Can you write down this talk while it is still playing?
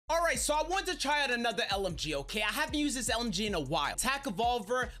Alright, so I wanted to try out another LMG, okay? I haven't used this LMG in a while.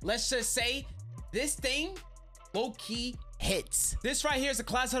 EVOLVERE, let's just say, this thing, low-key hits. This right here is the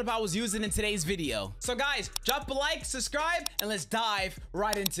class setup I was using in today's video. So guys, drop a like, subscribe, and let's dive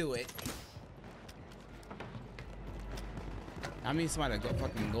right into it. I mean, somebody go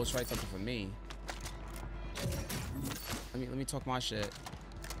fucking ghostwrite something for me. Let me talk my shit.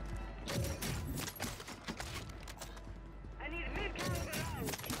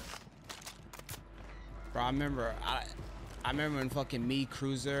 Bro, I remember when fucking me,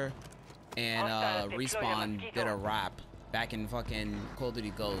 Cruiser, and Respawn did a rap back in fucking Call of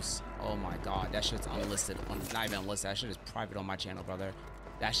Duty Ghosts. Oh my god, that shit's unlisted. Not even unlisted. That shit is private on my channel, brother.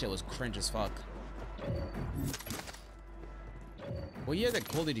 That shit was cringe as fuck. What year did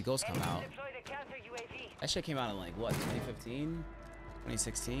Call of Duty Ghosts come out? That shit came out in like what, 2015?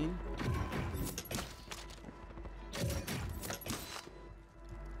 2016?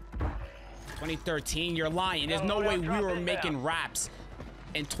 $2013, you're lying. There's no way we were making raps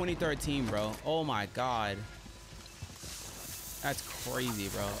in 2013, bro. Oh my god. That's crazy,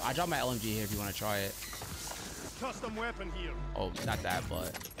 bro. I dropped my LMG here if you want to try it. Custom weapon here. Oh, not that,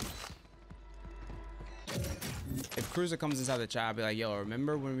 but if Cruiser comes inside the chat, I'll be like, yo,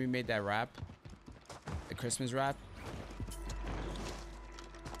 remember when we made that rap? The Christmas rap?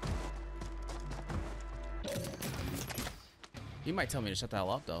 He might tell me to shut the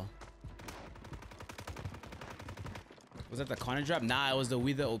hell up, though. Was that the Connor drop? Nah, it was the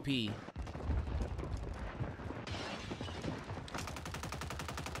We The OP.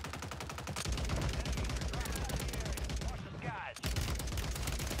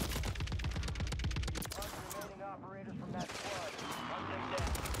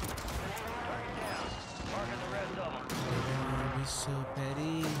 So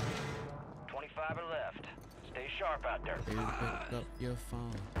petty. 25 are left. Stay sharp out there. Pick up your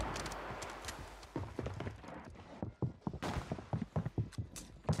phone.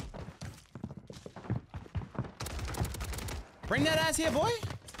 Bring that ass here, boy.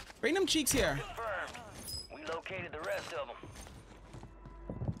 Bring them cheeks here. Confirmed. We located the rest of them.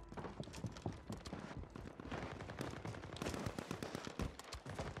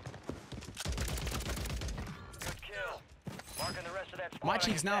 Good kill. Marking the rest of that squad. My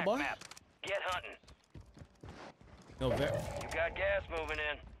cheeks now, boy. Map. Get hunting. No, you got gas moving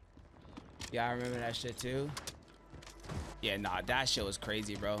in. Yeah, I remember that shit too. Yeah, nah, that shit was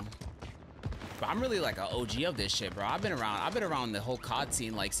crazy, bro. But I'm really like an OG of this shit, bro. I've been around the whole COD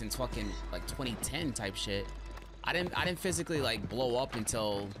scene like since fucking like 2010 type shit. I didn't physically like blow up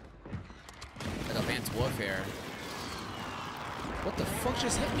until like Advanced Warfare. What the fuck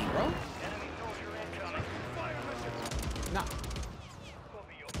just hit me, bro? Enemy soldier incoming. Nah.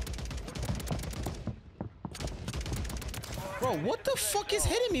 Bro, what the fuck is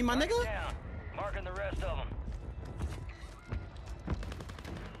hitting me, my nigga? Marking the rest of them.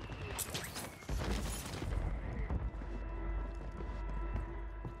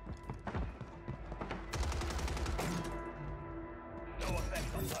 No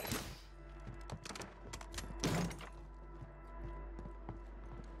effect on sight.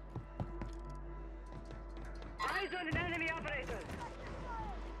 Eyes on an enemy operator.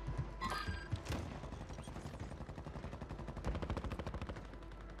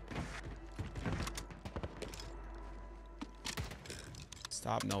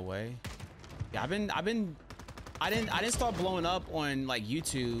 Stop, no way. Yeah, I didn't start blowing up on like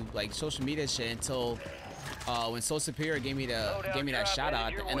YouTube, like social media shit until when Soul Superior gave me that shout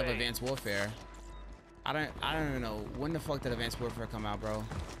out at the end of Advanced Warfare. I don't even know when the fuck did Advanced Warfare come out, bro.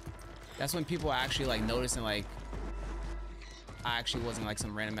 That's when people actually like noticing like I actually wasn't like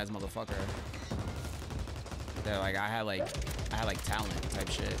some random ass motherfucker. That like I had like talent type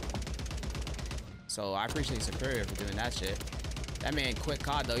shit. So I appreciate Superior for doing that shit. That man quit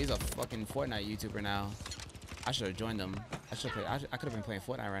COD though. He's a fucking Fortnite YouTuber now. I should have joined him. I could have been playing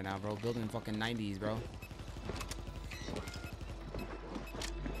Fortnite right now, bro. Building fucking 90s, bro.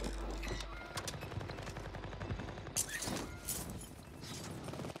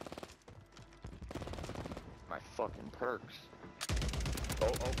 My fucking perks. Oh,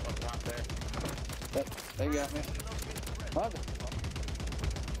 I'm not there. They got me. Mother.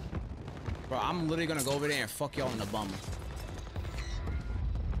 Bro, I'm literally gonna go over there and fuck y'all in the bum.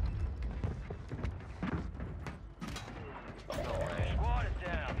 Squad is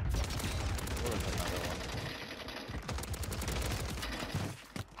down.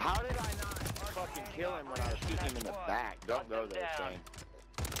 How did I not fucking kill him when I was shooting him in the back? Don't go there, Shane.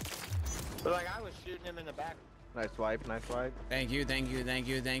 But like I was shooting him in the back. Nice wipe, nice wipe. Thank you, thank you, thank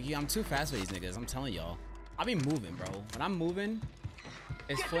you, thank you. I'm too fast for these niggas. I'm telling y'all. I be moving, bro. When I'm moving,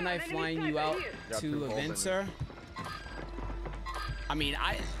 Is Fortnite flying you out to events, sir? I mean,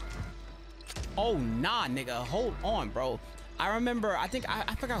 oh, nah, nigga. Hold on, bro. I remember, I think,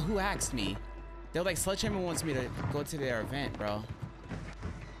 I forgot who asked me. They were like, Sledgehammer wants me to go to their event, bro.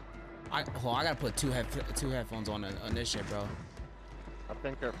 I gotta put two headphones on this shit, bro. I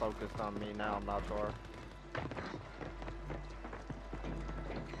think they're focused on me now. I'm not sure.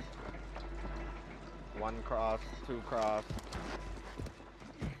 One cross, two cross.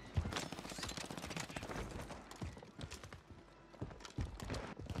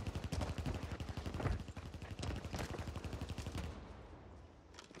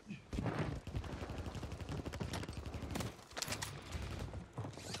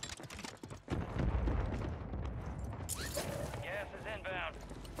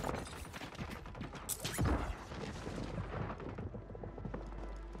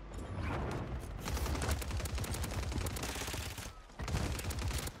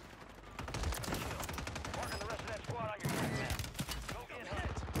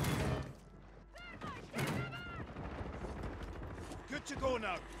 Good to go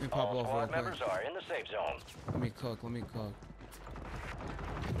now. Let me pop All off real squad quick. members are in the safe zone. Let me cook. Let me cook.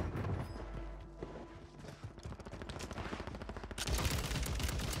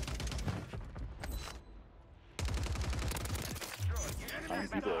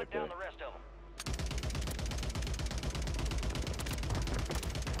 Hunt down the rest of them.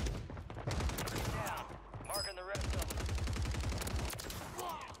 Down. Marking the rest of them.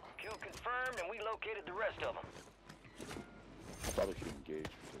 Kill confirmed, and we located the rest of them. I probably should engage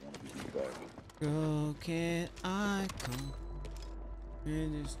because I want to be back. Girl, can I come?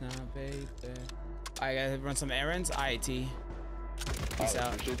 And it's not baby. I gotta run some errands. IT. Peace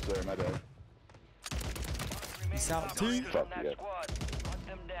out. Shit's there, my bad. Peace out, T. Fuck yeah. Hunt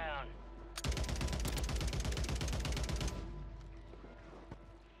them down.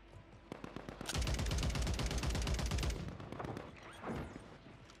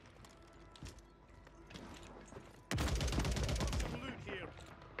 Some loot here.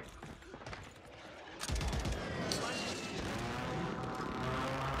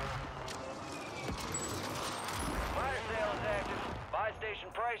 Fire sale is active. Buy station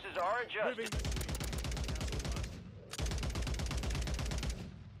prices are adjusted. Moving.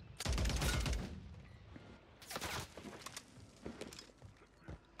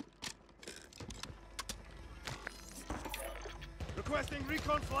 Requesting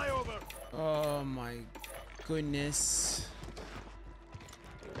recon flyover. Oh my goodness.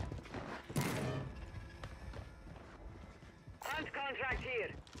 Hunt contract here.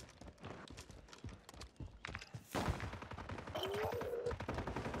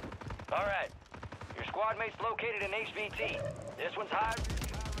 All right. Your squad mate's located in HVT. This one's high.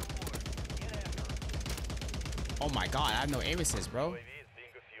 Oh my god, I have no aim assist, bro.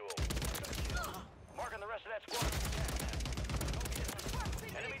 Marking the rest of that squad.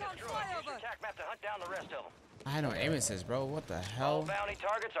 Enemy destroyed. Use your attack map to hunt down the rest of them. I had no aim assist, bro. What the All hell? bounty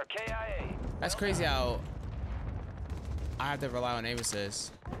targets are KIA. That's crazy how I have to rely on aim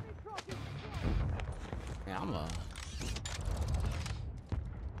assist. Yeah, I'm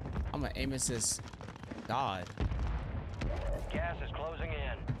a aim assist god. Gas is closing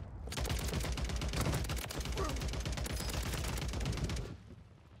in.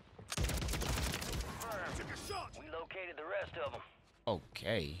 Took a shot. We located the rest of them.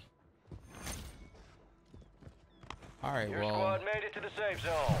 Okay. All right, Your well, squad made it to the safe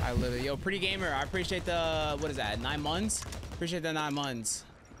zone. I literally, yo, Pretty Gamer, I appreciate the, what is that, 9 months? Appreciate the 9 months.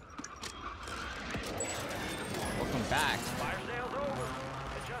 Welcome back. Fire sale's over.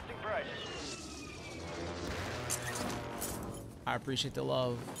 Adjusting prices. I appreciate the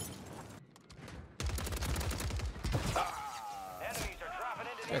love. Enemies are dropping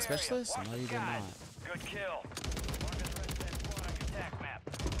into the You're a area. specialist? Watch No, the you did skies. not. Good kill. Marking the rest of that squad on your attack map.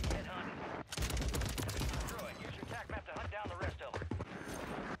 Head hunting. Destroy. Use your attack map to hunt down the rest of them.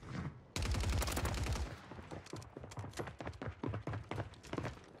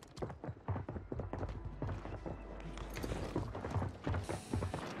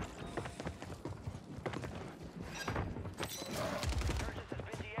 Surges has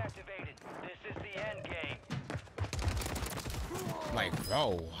been deactivated. This is the end game. Like, bro,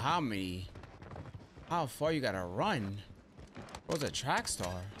 how far you gotta run? What's a track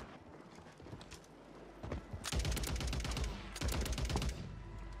star?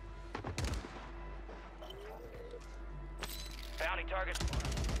 Bounty targets.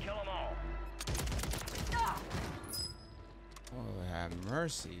 Kill them all. Oh, have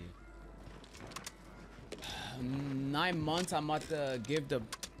mercy. 9 months, I'm about to give the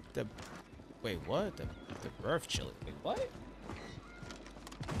wait, what? The birth chili. Wait, what?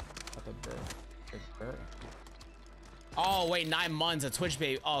 The bird. Oh wait, 9 months of Twitch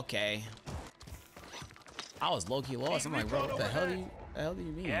baby. Okay. I was low-key lost. I'm like, bro, what the hell do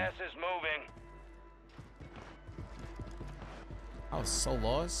you mean? Gas is moving. I was so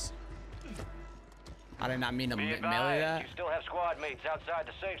lost. I did not mean to Be melee advised, that. you still have squad mates outside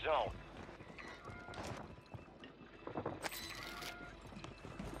the safe zone.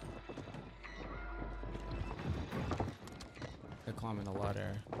 They're climbing the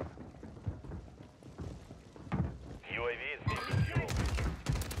ladder. UAV is taking fuel.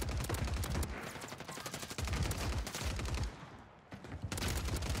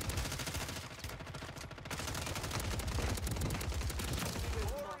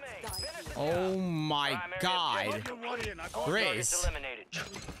 Oh my God. You're worrying. I got Grace. Eliminated.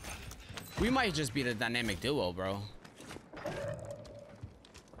 We might just be the dynamic duo, bro.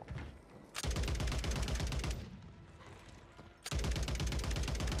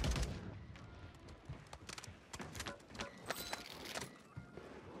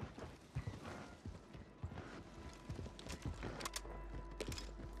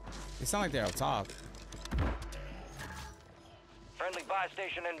 They sound like they're up top. Friendly buy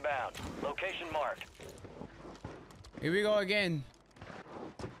station inbound. Location marked. Here we go again.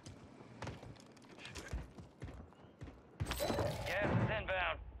 Gas is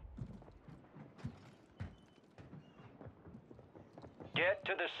inbound. Get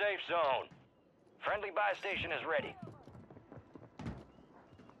to the safe zone. Friendly buy station is ready.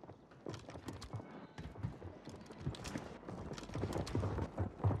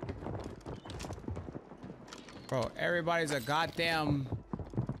 Bro, everybody's a goddamn...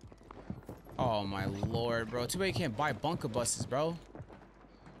 Oh my lord, bro. Too bad you can't buy bunker buses, bro.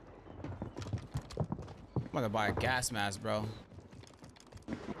 I'm about to buy a gas mask, bro.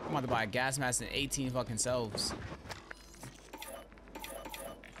 I'm about to buy a gas mask and 18 fucking selves.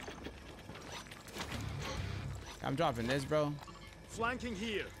 I'm dropping this, bro. flanking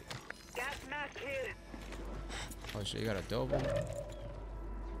here. Gas mask here. Oh shit, you got a double.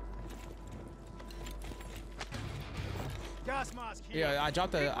 Gas mask here. Yeah, I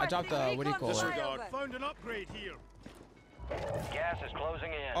dropped the what do you call it? Disregard. Found an upgrade here. Gas is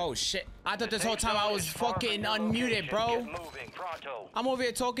closing in. Oh shit. I thought this whole time I was fucking unmuted, bro. Get moving, pronto. I'm over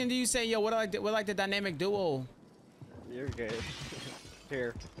here talking to you saying, yo, what like the dynamic duo? You're good.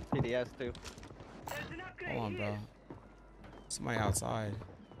 Here, PDS too. There's an upgrade Hold on, here. bro. Somebody outside.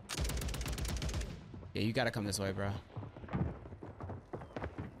 Yeah, you gotta come this way, bro.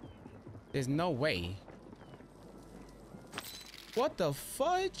 There's no way. What the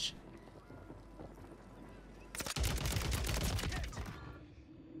fudge?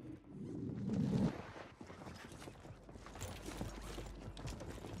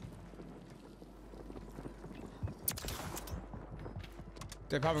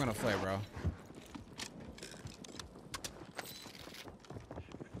 They're probably gonna flare, bro.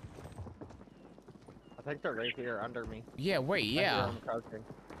 I think they're right here under me. Yeah, wait, yeah. I'm crouching.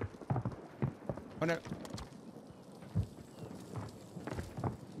 Oh, no.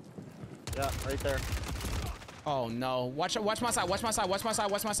 Yeah, right there. Oh no. Watch my side, watch my side, watch my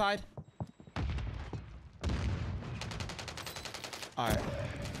side, watch my side. Alright.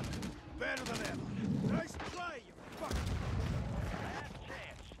 Better than ever. Nice try, you fuck. Last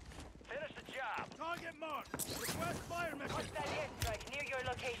chance. Finish the job. Target marked. Request fire mission. Hostile airstrike near your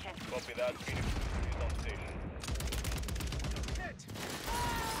location. Copy that. Phoenix is on station. Hit.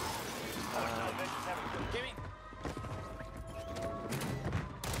 Give me.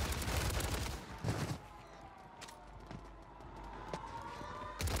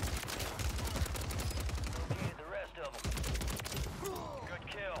 Located the rest of them. Good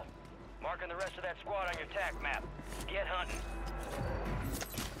kill. Marking the rest of that squad on your TAC map. Get hunting.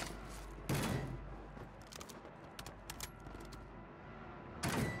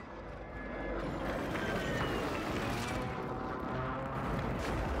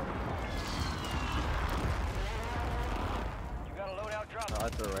 You got a loadout drop. Oh,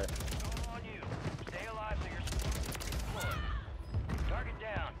 that's alright. On you. Stay alive so you're deployed. Target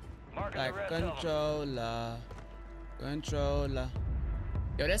down. Marking the Like rest of them. controller.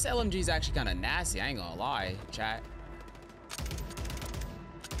 Yo, this LMG is actually kind of nasty. I ain't gonna lie, chat.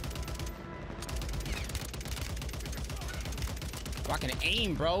 I can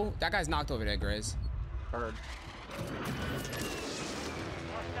aim, bro. That guy's knocked over there, Grizz. Heard.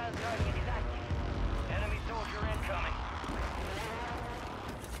 Hostile target is active. Enemy soldier incoming.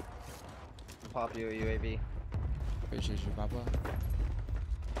 Pop you a UAV. Appreciate you, Papa.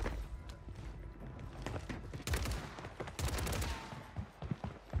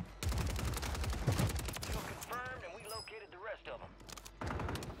 Kill confirmed and we located the rest of them.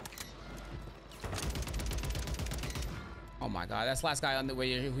 Oh my god, that's the last guy on the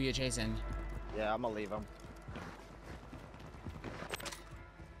way who you're chasing. Yeah, I'm gonna leave him.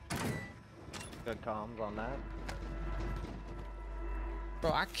 Good comms on that.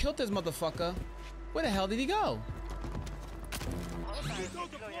 Bro, I killed this motherfucker. Where the hell did he go? Mosquito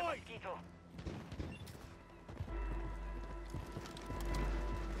deployed!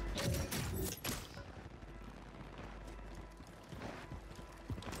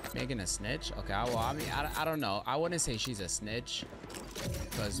 Making a snitch? Okay, well, I mean, I don't know. I wouldn't say she's a snitch.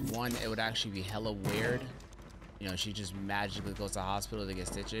 Because one, it would actually be hella weird. You know, she just magically goes to the hospital to get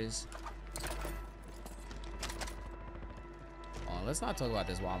stitches. Oh, let's not talk about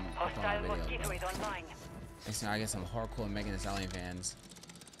this while I'm on the video. Bro. Next thing I get some hardcore Megan Thee Stallion fans.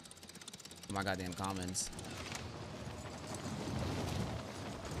 Oh my goddamn comments.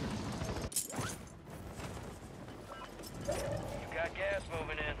 You got gas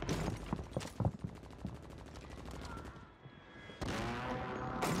moving in.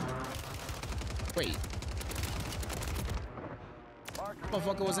 Wait.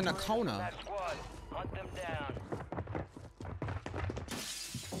 Motherfucker was in a corner. That squad. Hunt them down.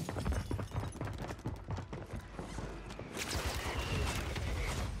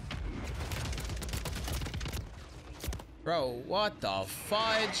 Bro, what the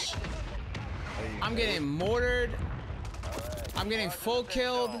fudge? I'm getting mortared. I'm getting full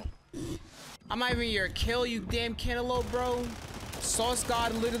killed. I'm not even your kill, you damn cantaloupe, bro. Sauce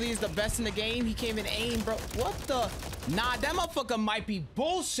God literally is the best in the game. He can't even aim, bro. What the? Nah, that motherfucker might be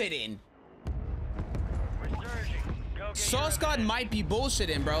bullshitting. Resurging. Go get Sauce your God might be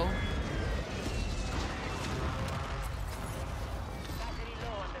bullshitting, bro.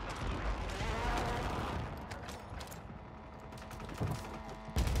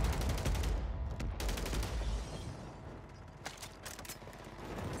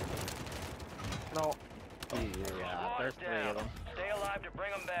 No. Yeah, there's three of them. Stay alive to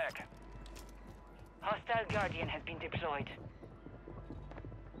bring them back. Hostile Guardian has been deployed.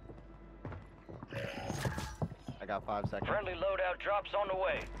 I got 5 seconds. Friendly loadout drops on the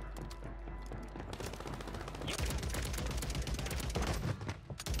way.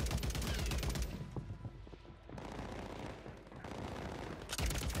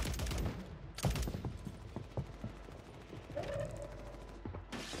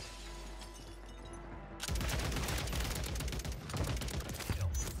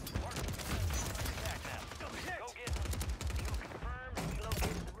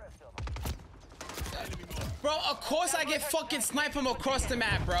 Bro, of course I get fucking sniped from across the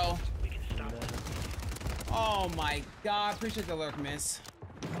map, bro. Oh my god, appreciate the lurk, miss.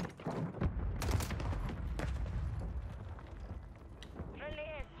 Friendly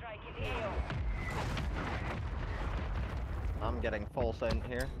airstrike in the AO. I'm getting full sent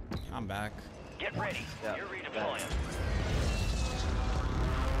here. I'm back. Get ready. Yeah, You're redeploying.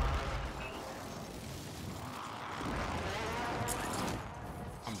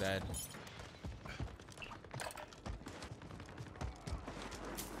 I'm dead.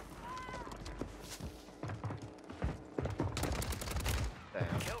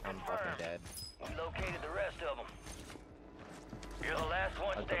 Damn, Kill I'm confirmed. fucking dead. We located the rest of them. You're the last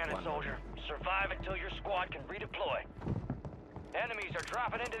one I took standing, one. soldier. Survive until your squad can redeploy. Enemies are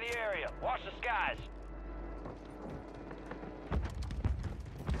dropping into the area. Watch the skies.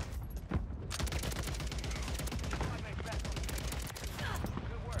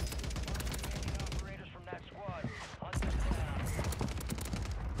 Good work. Operators from that squad. Hunt them down.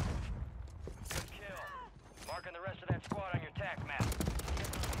 Good kill. Marking the rest of that squad on your TAC map.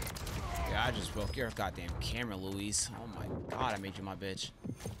 Yeah, I just broke your goddamn camera, Louise. Oh my god, I made you my bitch.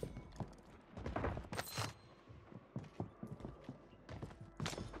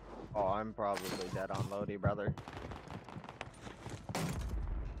 Oh, I'm probably dead on Lodi, brother.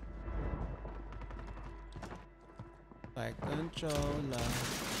 Like controller.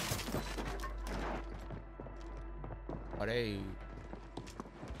 Oh, they.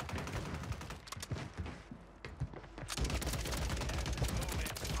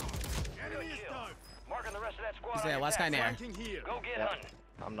 Enemy is down! Marking the rest of that squad Is on that your last guy TAC in there? map. Flanking here! Go get Yeah. hunting.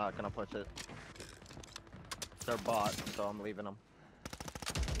 I'm not gonna push it. They're bots, so I'm leaving them.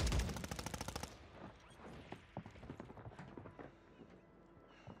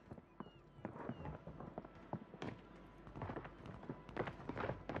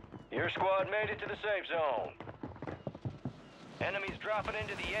 Your squad made it to the safe zone. Enemies dropping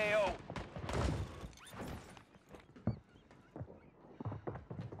into the AO.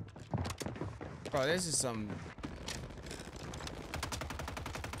 Bro, this is some.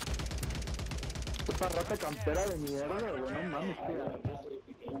 Esta rata campera de mierda, güey, no mames, tío.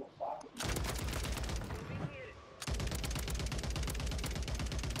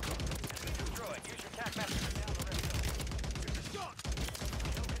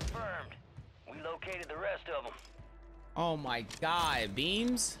 Oh my god,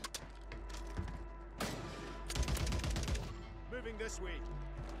 beams? Moving this way.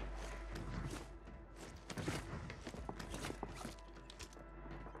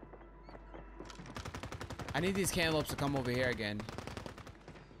 I need these cantaloupes to come over here again.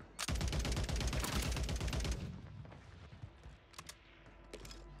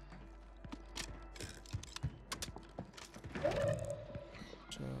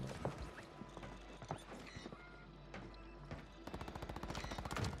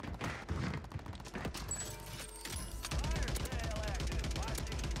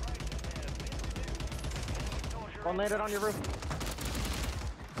 One landed on your roof.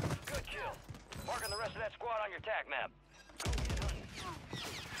 Good kill. Marking the rest of that squad on your attack map. Go get hunting.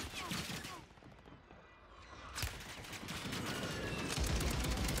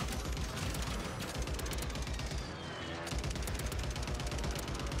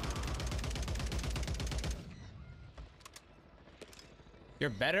 You're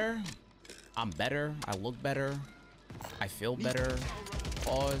better. I'm better. I look better. I feel better.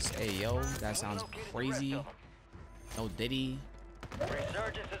 Pause. Hey, yo, that sounds crazy. No Diddy.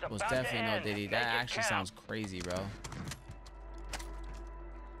 Resurgence is Was about definitely to no end. Diddy. Make That it actually count. sounds crazy, bro.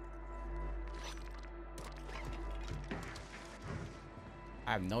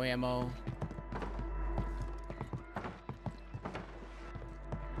 I have no ammo.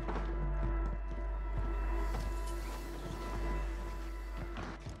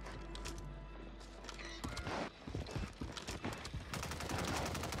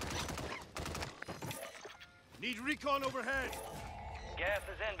 Need recon overhead. Gas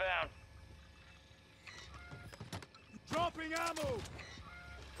is inbound. Dropping ammo.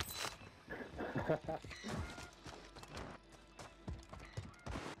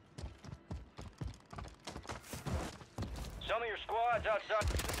 Some of your squads outside.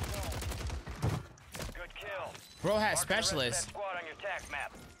 Good kill. Bro has Marking the rest of that specialists. squad on your attack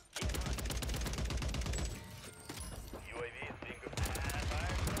map. UAV is being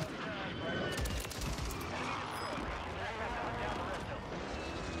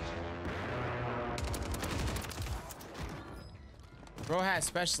Bro has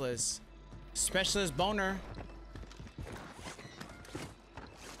specialists. Specialist boner.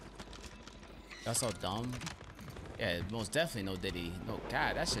 That's so dumb. Yeah, most definitely no Diddy. No,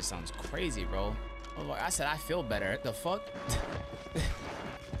 God, that shit sounds crazy, bro. Oh, like I said, I feel better. The fuck?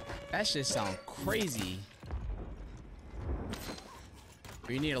 That shit sound crazy.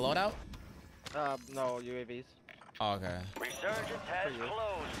 Do you need a loadout? No UAVs. Oh, okay. Resurgence has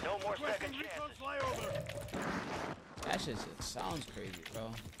closed. No more second Requesting recon chances. flyover. That shit sounds crazy,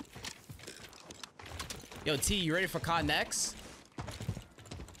 bro. Yo, T, you ready for COD next?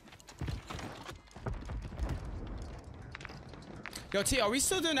 Yo, T, are we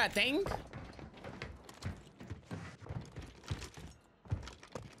still doing that thing?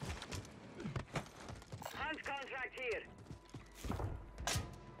 Hunt contract here.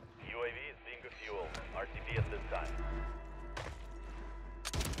 UAV is being fueled. RTB at this time.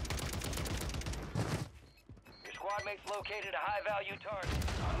 Your squad mates located a high-value target.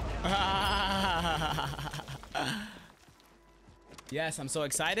 Yes, I'm so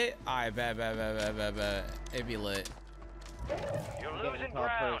excited. Alright, bet. It'd be lit. You're Getting losing top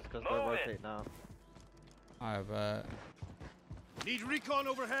ground. first because they're Move it. rotating now. Alright, bet. Need recon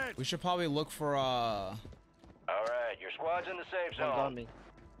overhead. We should probably look for All right, your squad's in the safe One's on zone. me.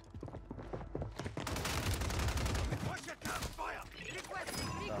 Watch your cat fire.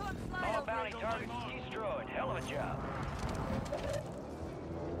 All bounty targets destroyed. Hell of a job.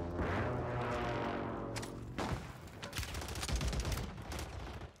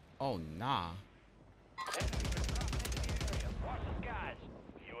 Oh nah. Watch the skies.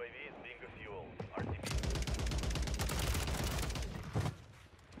 UAV is being fueled. RTB.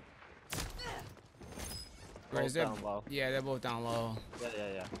 Where is Both it? down low. Yeah, they're both down low.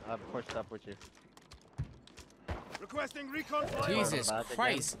 Yeah. I've pushed up with you. Requesting recon flyover. Jesus back again.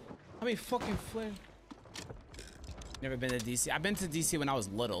 Christ. How many fucking flare? Never been to DC. I've been to DC when I was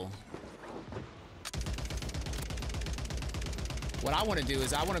little. What I want to do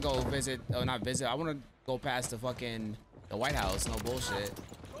is I want to go visit, oh not visit, I want to go past the White House, no bullshit.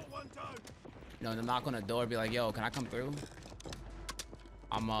 Got one down. You know, to knock on the door, be like, yo, can I come through?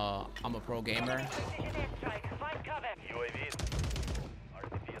 I'm a pro gamer. Precision airstrike. Find cover. UAV is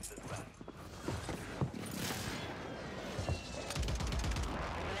RTB at this time.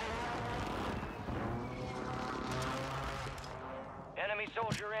 Enemy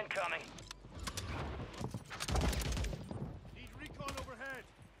soldier incoming. Need recon overhead.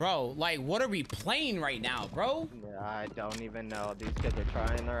 Bro, like, what are we playing right now, bro? Yeah, I don't even know. These kids are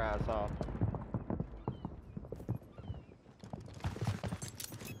trying their ass off.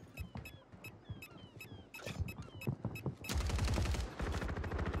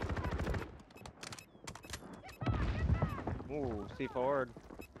 Ooh, C forward.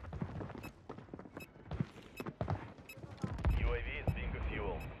 UAV is being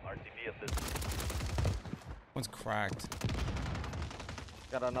fuel. RTB assist. One's cracked.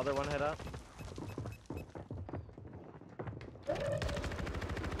 Got another one hit up.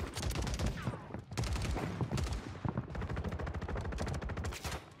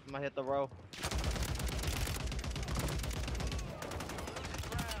 I'm gonna hit the row.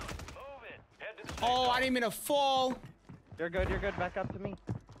 Oh, I didn't mean to fall. You're good, you're good. Back up to me.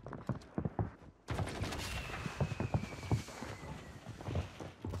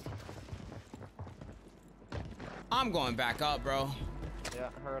 I'm going back up, bro. Yeah,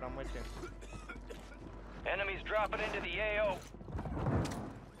 heard, I'm with you. Enemies dropping into the AO.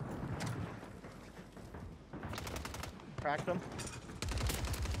 Cracked him.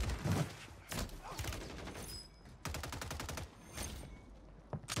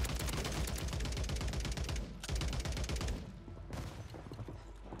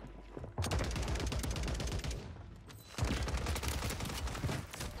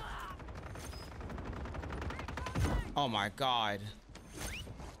 Oh my god.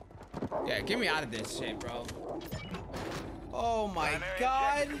 Yeah, get me out of this shit, bro. Oh my Primary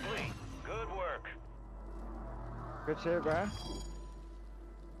god. objective complete. Good work. Good shit, bro.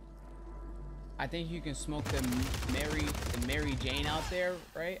 I think you can smoke the Mary Jane out there,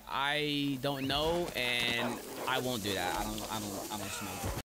 right? I don't know, and I won't do that. I don't smoke.